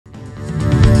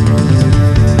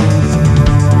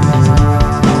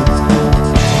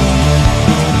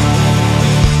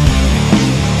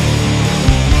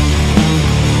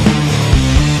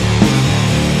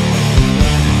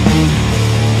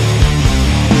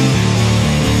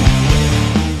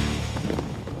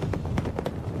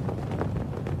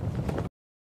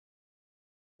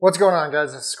What's going on,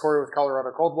 guys? This is Corey with Colorado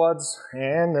Cold Bloods,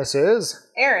 and this is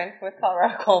Aaron with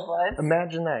Colorado Cold Bloods.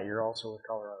 Imagine that, you're also with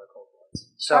Colorado Cold Bloods.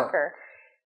 Shocker.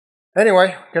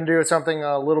 Anyway, gonna do something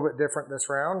a little bit different this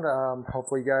round.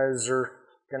 Hopefully, you guys are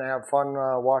gonna have fun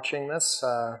watching this.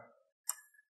 I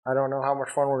don't know how much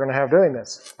fun we're gonna have doing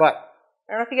this, but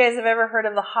I don't know if you guys have ever heard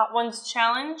of the Hot Ones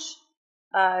Challenge.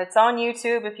 It's on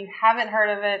YouTube. If you haven't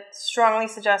heard of it, strongly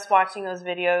suggest watching those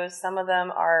videos. Some of them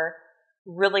are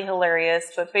really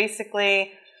hilarious, but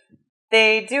basically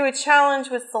they do a challenge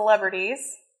with celebrities.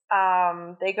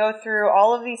 They go through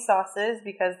all of these sauces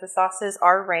because the sauces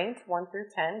are ranked 1 through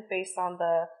 10 based on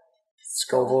the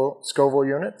Scoville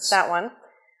units. That one.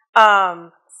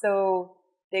 So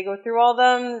they go through all of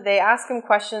them. They ask them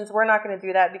questions. We're not going to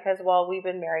do that because, well, we've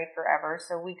been married forever,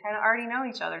 so we kind of already know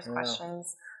each other's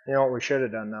questions. You know what we should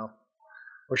have done, though?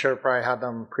 We should have probably had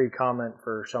them pre-comment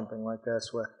for something like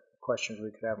this with questions we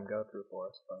could have them go through for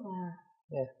us. But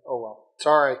yeah. Oh well.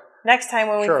 Sorry. Next time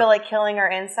when we feel like killing our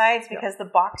insides because the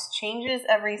box changes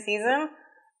every season.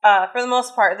 For the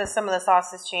most part, some of the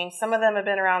sauces change. Some of them have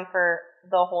been around for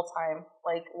the whole time.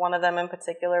 Like one of them in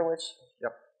particular, which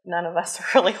none of us are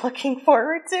really looking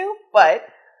forward to. But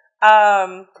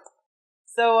let's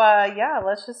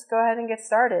just go ahead and get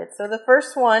started. So the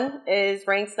first one is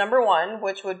ranks number 1,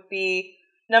 which would be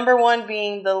number 1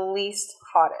 being the least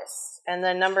hottest. And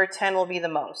then number 10 will be the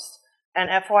most. And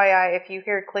FYI, if you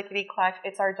hear clickety clack,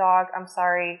 it's our dog. I'm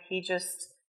sorry. He just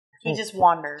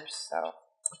wanders.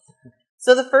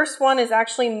 So the first one is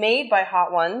actually made by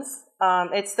Hot Ones.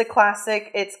 It's the classic.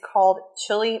 It's called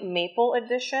Chili Maple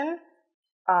Edition.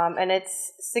 And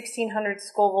it's 1600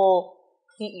 Scoville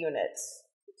heat units.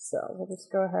 So we'll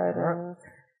just go ahead and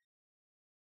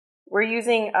we're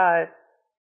using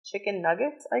chicken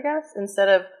nuggets, I guess, instead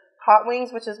of hot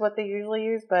wings, which is what they usually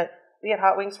use, but we had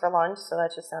hot wings for lunch, so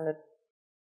that just sounded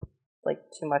like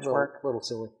too much work. A little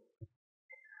silly.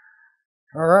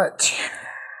 All right.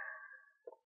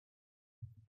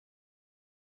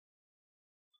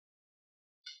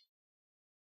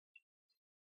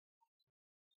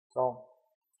 So,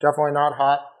 definitely not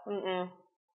hot.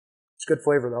 It's good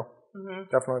flavor, though.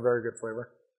 Definitely very good flavor.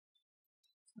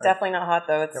 Definitely not hot,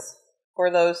 though. It's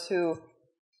for those who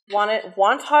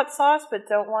want hot sauce but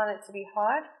don't want it to be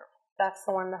hot. That's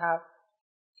the one to have.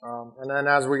 And then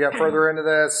as we get further into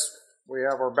this, we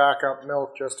have our backup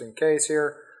milk just in case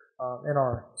here in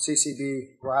our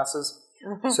CCB glasses.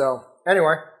 So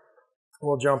anyway,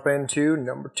 we'll jump into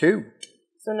number 2.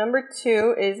 So number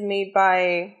 2 is made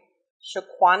by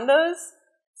Shaquanda's.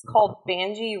 It's called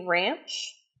Banji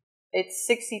Ranch. It's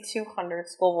 6,200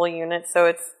 Scoville units, so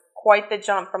it's quite the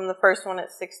jump from the first one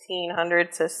at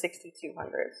 1,600 to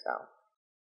 6,200. So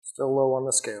still low on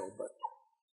the scale, but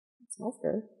it smells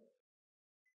good.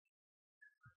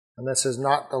 And this is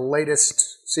not the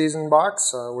latest season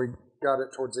box. We got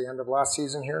it towards the end of last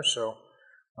season here, so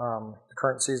the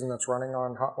current season that's running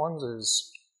on Hot Ones is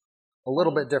a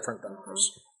little bit different than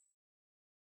ours.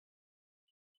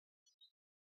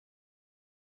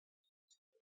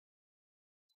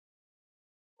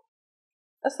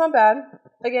 That's not bad.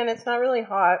 Again, it's not really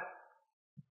hot.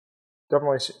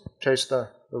 Definitely taste the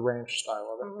ranch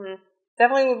style of it.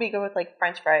 Definitely would be good with like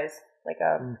French fries, like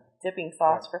a dipping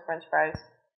sauce for French fries.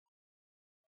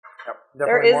 Yep,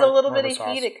 there is a little bit of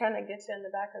heat. It kind of gets you in the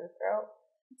back of the throat.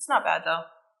 It's not bad though.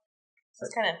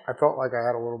 It's kind of. I felt like I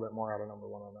had a little bit more out of number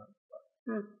 1 on that.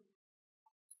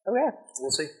 Okay. We'll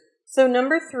see. So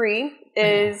number 3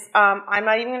 is I'm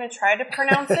not even going to try to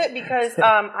pronounce it because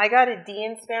I got a D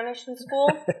in Spanish in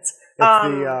school. It's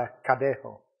the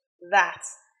cadejo. That.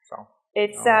 So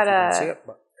it's at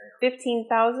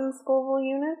 15,000 Scoville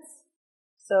units.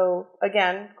 So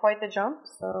again, quite the jump.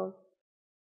 So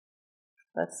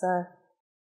let's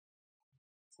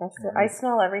test it. I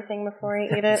smell everything before I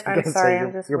eat it. I'm sorry,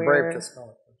 I'm just you're weird. Brave to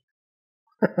smell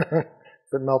it.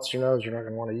 If it melts your nose, you're not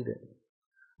going to want to eat it.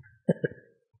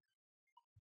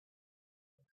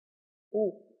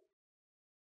 Ooh.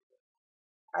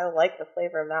 I like the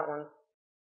flavor of that one.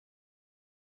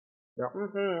 Yep.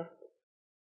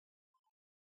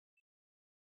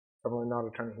 Definitely not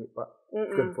a ton of heat, but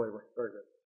good flavor. Very good.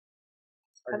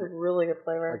 That's a really good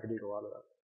flavor. I could eat a lot of that.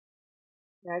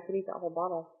 Yeah, I could eat that whole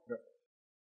bottle. Yep.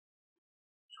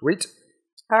 Sweet.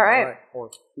 All right.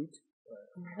 Or sweet.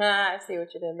 I see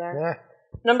what you did there. Yeah.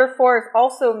 Number 4 is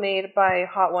also made by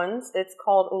Hot Ones. It's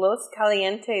called Los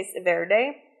Calientes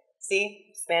Verde.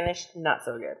 See, Spanish, not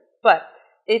so good. But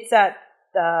it's at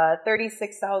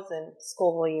 36,000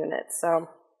 Scoville units. So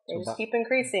they just keep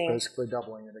increasing. Basically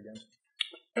doubling it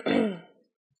again.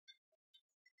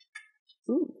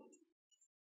 Ooh.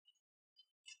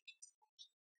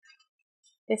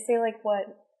 They say like what?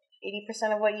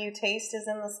 80% of what you taste is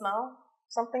in the smell?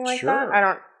 Something like Sure.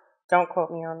 that? Don't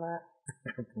quote me on that.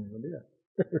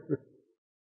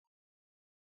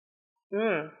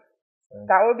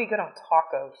 That would be good on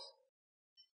tacos.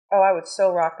 Oh, I would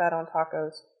so rock that on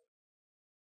tacos.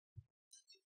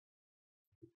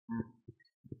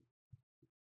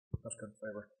 That's good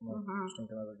flavor. Just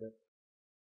thinking of it good.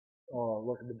 Oh,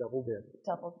 look at the double dip.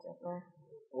 Double dipper.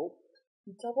 Oh.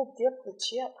 You double dip the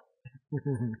chip.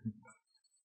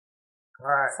 All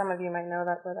right. Some of you might know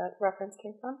where that reference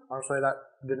came from. Honestly, that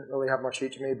didn't really have much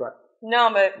heat to me, but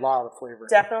but a lot of flavor.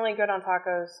 Definitely good on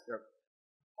tacos. Yep.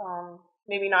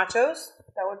 Maybe nachos.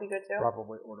 That would be good too.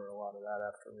 Probably order a lot of that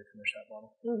after we finish that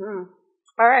bottle.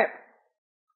 All right.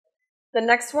 The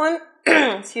next one,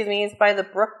 excuse me, is by the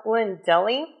Brooklyn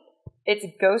Deli. It's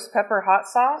ghost pepper hot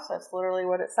sauce. That's literally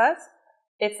what it says.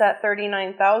 It's at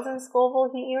 39,000 Scoville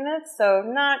heat units, so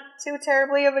not too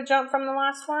terribly of a jump from the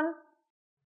last one.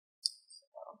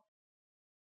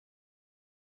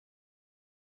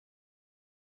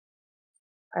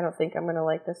 I don't think I'm going to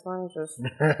like this one, just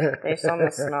based on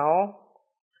the smell.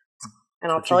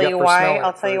 And I'll tell you why.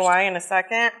 I'll tell you why in a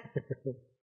second.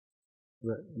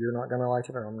 But you're not going to like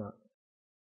it, or I'm not?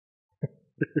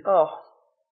 Oh.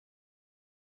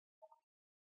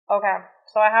 Okay,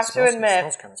 so I have to admit, it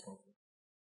smells kind of smoky.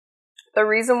 The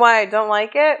reason why I don't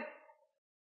like it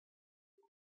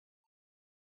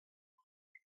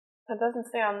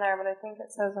doesn't say on there, but I think it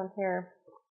says on here.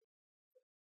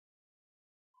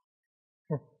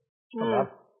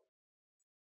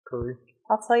 Curry.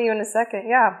 I'll tell you in a second.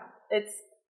 Yeah, it's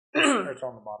it's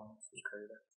on the bottom. It's curry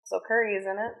there. So curry is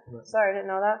in it. Right. Sorry, I didn't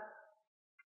know that.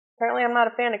 Apparently, I'm not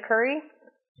a fan of curry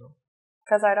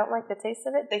because I don't like the taste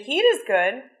of it. The heat is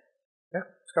good. Yeah,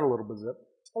 it's got a little bit of zip.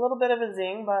 A little bit of a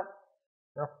zing, but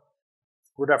yeah,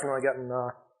 we're definitely getting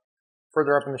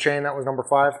further up in the chain. That was number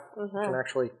 5. Can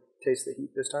actually taste the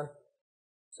heat this time.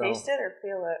 So, taste it or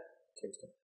feel it? Taste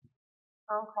it.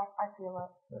 Okay, I feel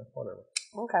it. Yeah, whatever.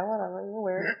 Okay, whatever. You're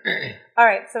weird. All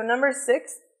right, so number 6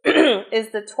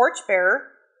 is the Torchbearer.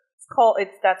 Who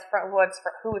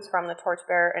it's from, the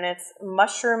Torchbearer, and it's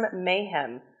Mushroom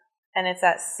Mayhem, and it's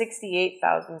at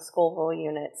 68,000 Scoville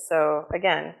units. So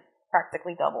again,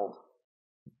 practically doubled.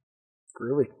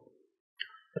 Really?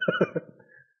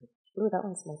 Ooh, that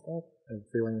one smells good. I have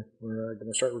a feeling we're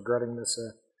going to start regretting this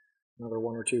another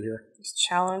 1 or 2 here. This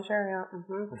challenger, yeah.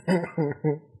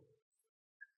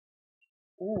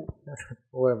 Ooh.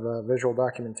 We'll have visual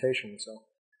documentation, so.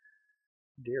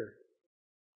 Dear.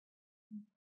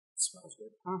 It smells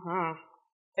good.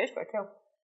 Tastes good, too.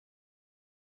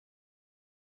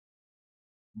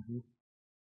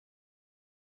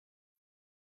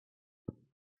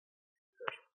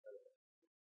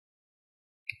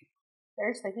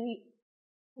 There's the heat.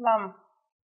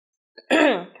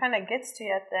 Kind of gets to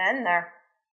you at the end there.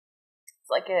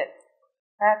 It's like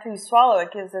after you swallow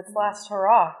it, gives its last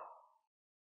hurrah.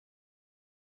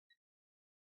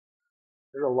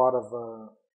 There's a lot of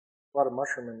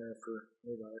mushroom in there for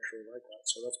me to actually like that,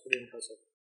 so that's pretty impressive.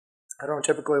 I don't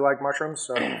typically like mushrooms,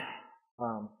 so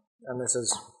and this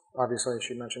is obviously,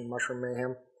 she mentioned Mushroom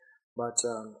Mayhem, but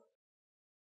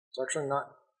it's actually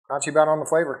not too bad on the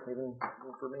flavor, even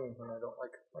for me when I don't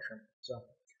like mushroom. So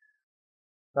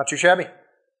not too shabby.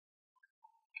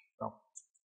 No.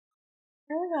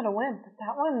 Really not a win, but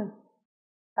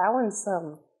that one's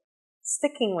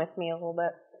sticking with me a little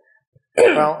bit.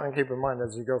 Well, and keep in mind,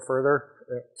 as you go further,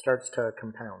 it starts to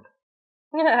compound.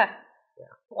 Yeah.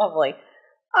 Lovely.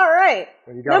 All right.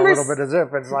 When you got a little bit of zip,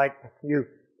 it's like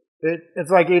it's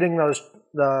like eating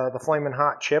the flaming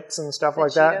hot chips and stuff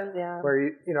like Cheetos, that. Yeah.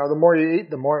 Where the more you eat,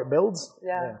 the more it builds.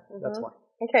 Yeah. That's why.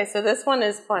 Okay, so this one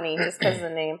is funny just because of the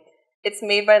name. It's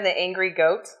made by the Angry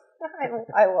Goat.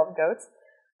 I love goats.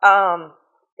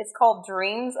 It's called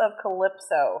Dreams of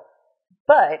Calypso,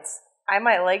 but I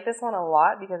might like this one a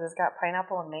lot because it's got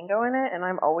pineapple and mango in it, and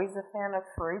I'm always a fan of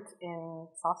fruit in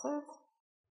sauces.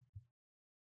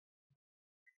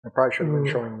 I probably should have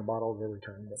been showing the bottles every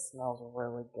time. But it smells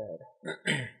really good.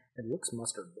 It looks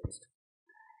mustard based.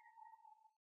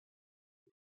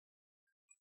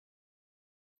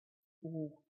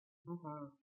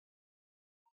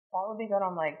 That would be good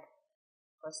on like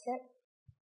brisket,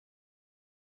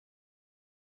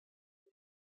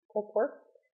 pulled pork.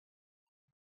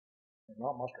 It's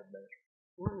not mustard based.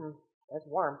 It's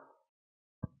warm.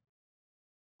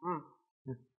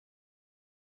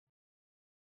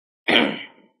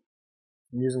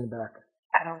 I'm using the back.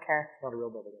 I don't care. It's not a real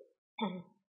double dip.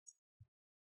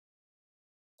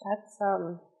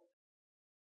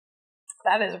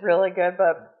 That is really good,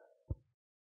 but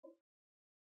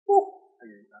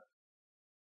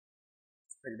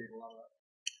I could eat a lot of that.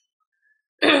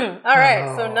 All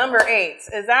right, so number 8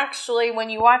 is actually, when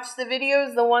you watch the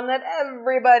videos, the one that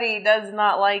everybody does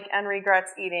not like and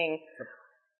regrets eating.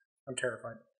 I'm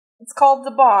terrified. It's called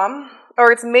Da Bomb,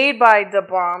 or it's made by Da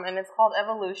Bomb, and it's called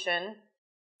Evolution.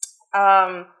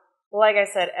 Like I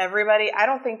said, everybody, I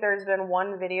don't think there's been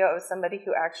one video of somebody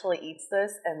who actually eats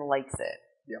this and likes it.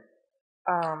 Yep.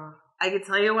 I could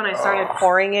tell you when I started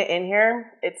pouring it in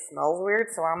here, it smells weird,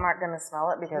 so I'm not going to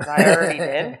smell it because I already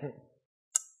did.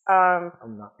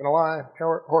 I'm not going to lie,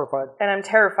 horrified. And I'm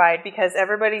terrified because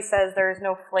everybody says there's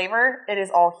no flavor. It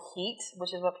is all heat,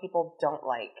 which is what people don't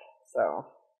like. So,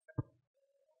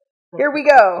 here we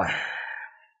go.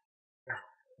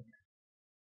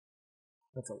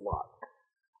 That's a lot.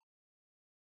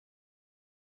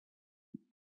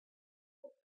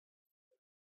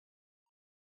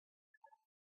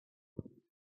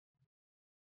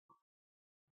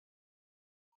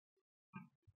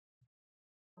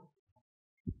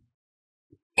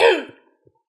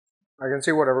 I can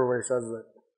see what everybody says that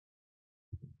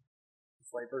the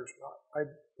flavor's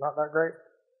not that great,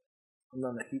 and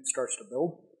then the heat starts to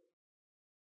build.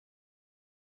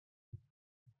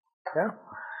 Yeah,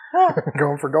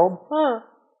 going for gold.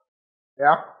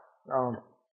 Yeah,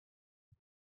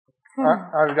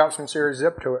 I've got some serious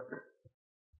zip to it,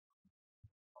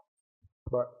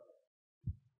 but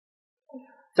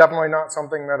definitely not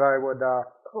something that I would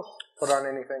put on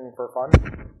anything for fun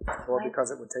or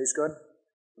because it would taste good.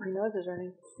 My nose is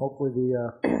running. Hopefully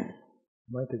the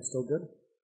mic is still good.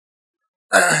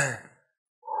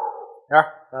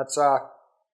 Yeah, that's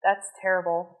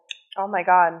terrible. Oh my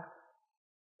god.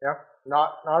 Yeah,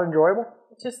 not enjoyable.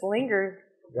 It just lingers.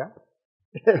 Yeah,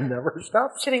 it never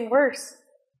stops. It's getting worse.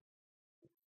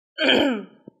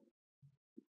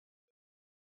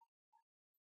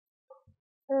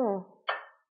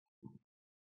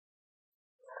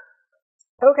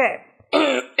 Okay.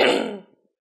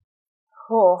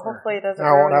 Cool. Hopefully it doesn't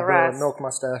I won't ruin have the rest. the milk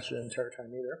mustache the entire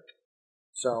time either.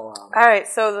 So. All right.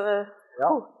 So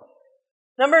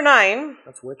number 9.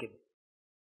 That's wicked.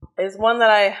 Is one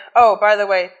that Oh, by the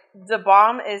way, Da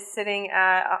Bomb is sitting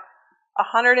at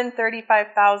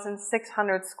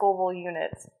 135,600 Scoville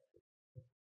units,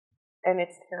 and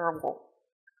it's terrible.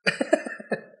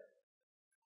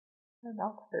 My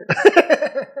mouth hurts.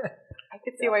 I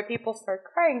could see why people start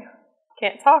crying.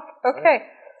 Can't talk. Okay.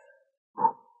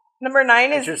 Number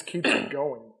 9 is... It just keeps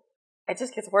going. It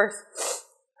just gets worse.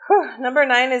 Number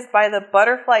 9 is by the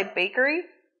Butterfly Bakery.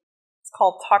 It's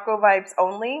called Taco Vibes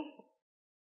Only.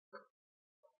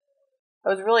 I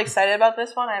was really excited about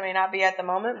this one. I may not be at the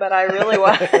moment, but I really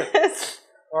was.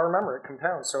 Well, remember, it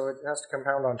compounds, so it has to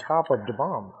compound on top of Da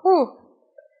Bomb.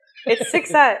 It's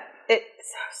 6 at...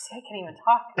 See, I can't even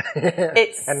talk.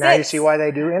 And now you see why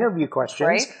they do interview questions,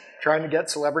 right? Trying to get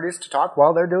celebrities to talk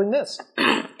while they're doing this.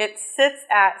 It sits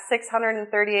at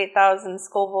 638,000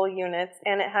 Scoville units,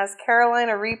 and it has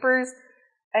Carolina Reapers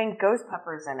and ghost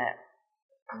peppers in it.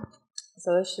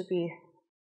 So this should be...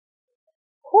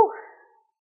 Whew.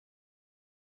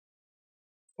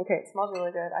 Okay, it smells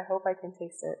really good. I hope I can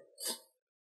taste it.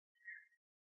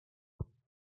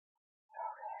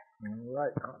 All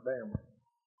right, hot damn.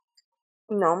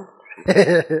 No.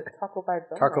 Taco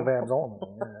Vibes only. Taco Vibes only.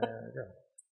 Yeah, there you go.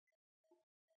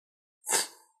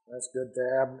 That's good,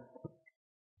 Dab.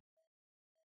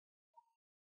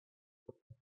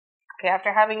 Okay,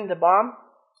 after having Da Bomb,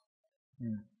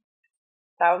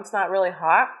 that one's not really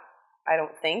hot, I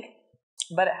don't think,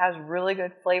 but it has really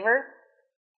good flavor.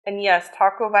 And yes,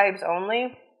 Taco Vibes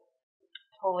only,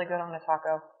 totally good on a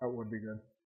taco. That would be good.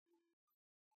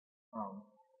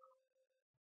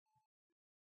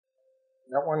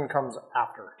 That one comes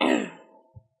after.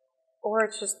 Or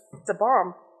it's just Da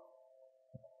Bomb.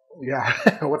 Yeah,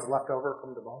 what's left over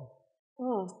from Da Bomb.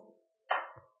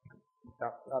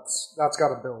 That's got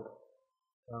to build.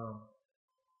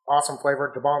 Awesome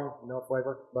flavor. Da Bomb, no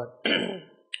flavor, but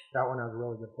that one has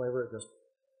really good flavor. It just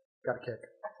got a kick.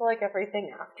 I feel like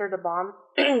everything after Da Bomb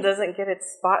doesn't get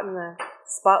its spot in the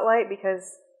spotlight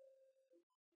because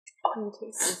it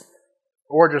tastes.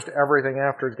 Or just everything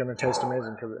after is going to taste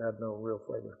amazing because it had no real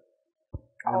flavor.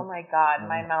 Oh my god,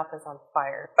 my mouth is on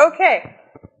fire. Okay.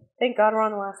 Thank God we're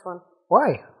on the last one.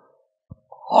 Why?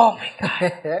 Oh my god.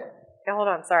 Okay, hold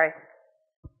on, sorry.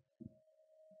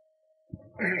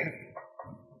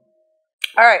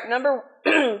 Alright, number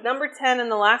 10 and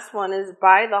the last one is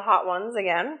by the Hot Ones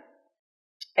again.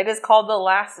 It is called The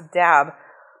Last Dab.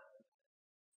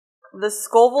 The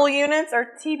Scoville units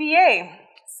are TBA,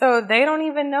 so they don't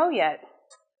even know yet.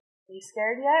 Are you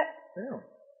scared yet? Yeah.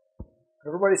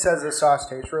 Everybody says this sauce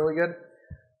tastes really good.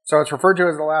 So it's referred to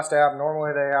as the last dab.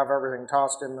 Normally they have everything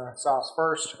tossed in the sauce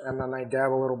first, and then they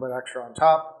dab a little bit extra on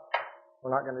top.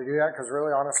 We're not going to do that because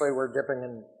really, honestly, we're dipping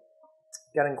and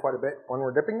getting quite a bit when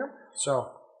we're dipping them.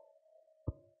 So,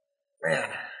 man,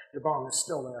 the bomb is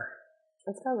still there.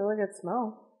 It's got a really good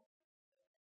smell.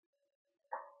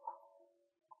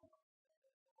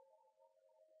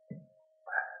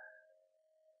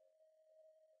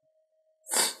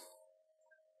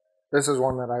 This is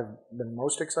one that I've been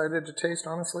most excited to taste,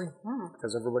 honestly,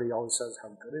 because everybody always says how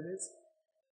good it is.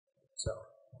 So.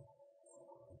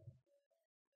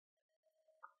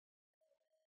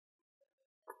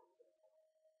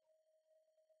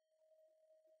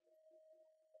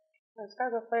 It's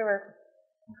got good flavor.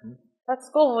 That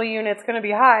Scoville unit's going to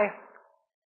be high.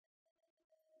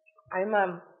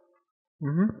 I'm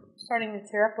starting to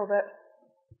tear up a bit.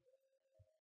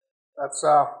 That's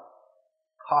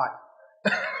hot.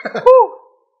 Woo!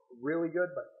 Really good,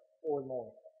 but holy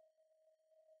moly.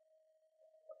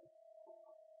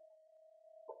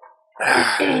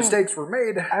 Mistakes were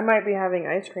made. I might be having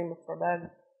ice cream before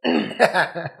bed.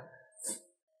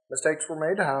 Mistakes were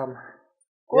made.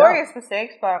 Glorious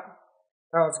mistakes, but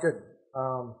oh, it's good.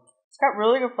 it's got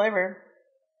really good flavor.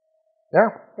 Yeah.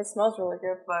 It smells really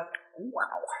good, but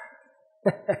wow.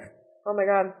 oh my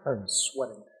god. I'm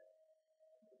sweating.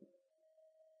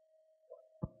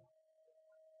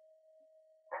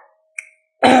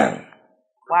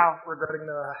 Wow. Regretting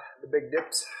the big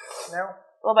dips now.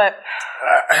 A little bit.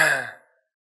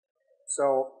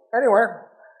 So, anyway,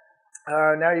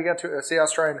 now you get to see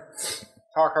us try and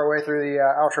talk our way through the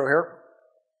outro here.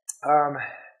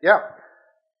 Yeah.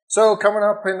 So, coming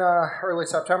up in early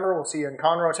September, we'll see you in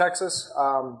Conroe, Texas.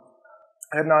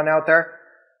 Heading on out there.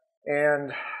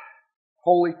 And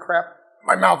holy crap,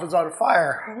 my mouth is on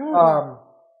fire.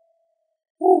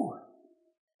 Woo.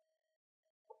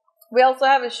 We also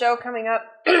have a show coming up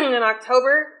in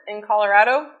October in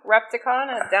Colorado,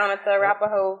 Repticon, down at the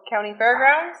Arapahoe County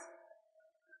Fairgrounds.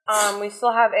 We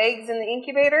still have eggs in the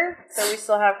incubator, so we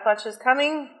still have clutches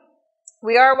coming.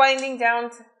 We are winding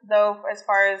down, though, as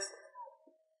far as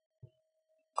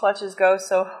clutches go,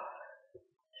 so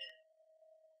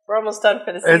we're almost done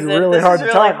for the season. It's really this hard is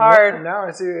to really time. hard. Now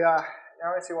I see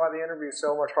why the interview is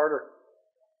so much harder.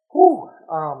 Whew.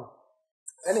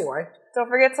 Anyway. Don't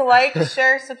forget to like,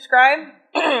 share, subscribe.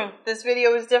 This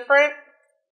video is different,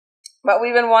 but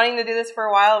we've been wanting to do this for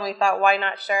a while, and we thought, why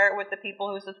not share it with the people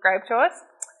who subscribe to us?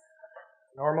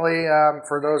 Normally,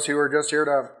 for those who are just here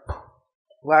to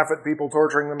laugh at people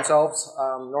torturing themselves,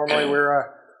 normally we're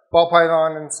a ball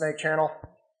python and snake channel.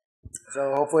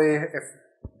 So hopefully, if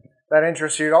that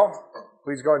interests you at all,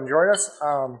 please go ahead and join us.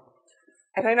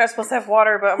 I know you're not supposed to have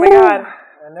water, but oh my god.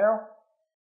 And now,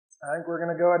 I think we're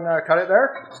going to go ahead and cut it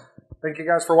there. Thank you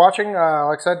guys for watching.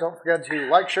 Like I said, don't forget to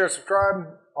like, share,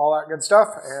 subscribe, all that good stuff,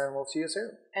 and we'll see you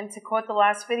soon. And to quote the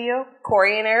last video,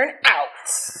 Corey and Aaron out.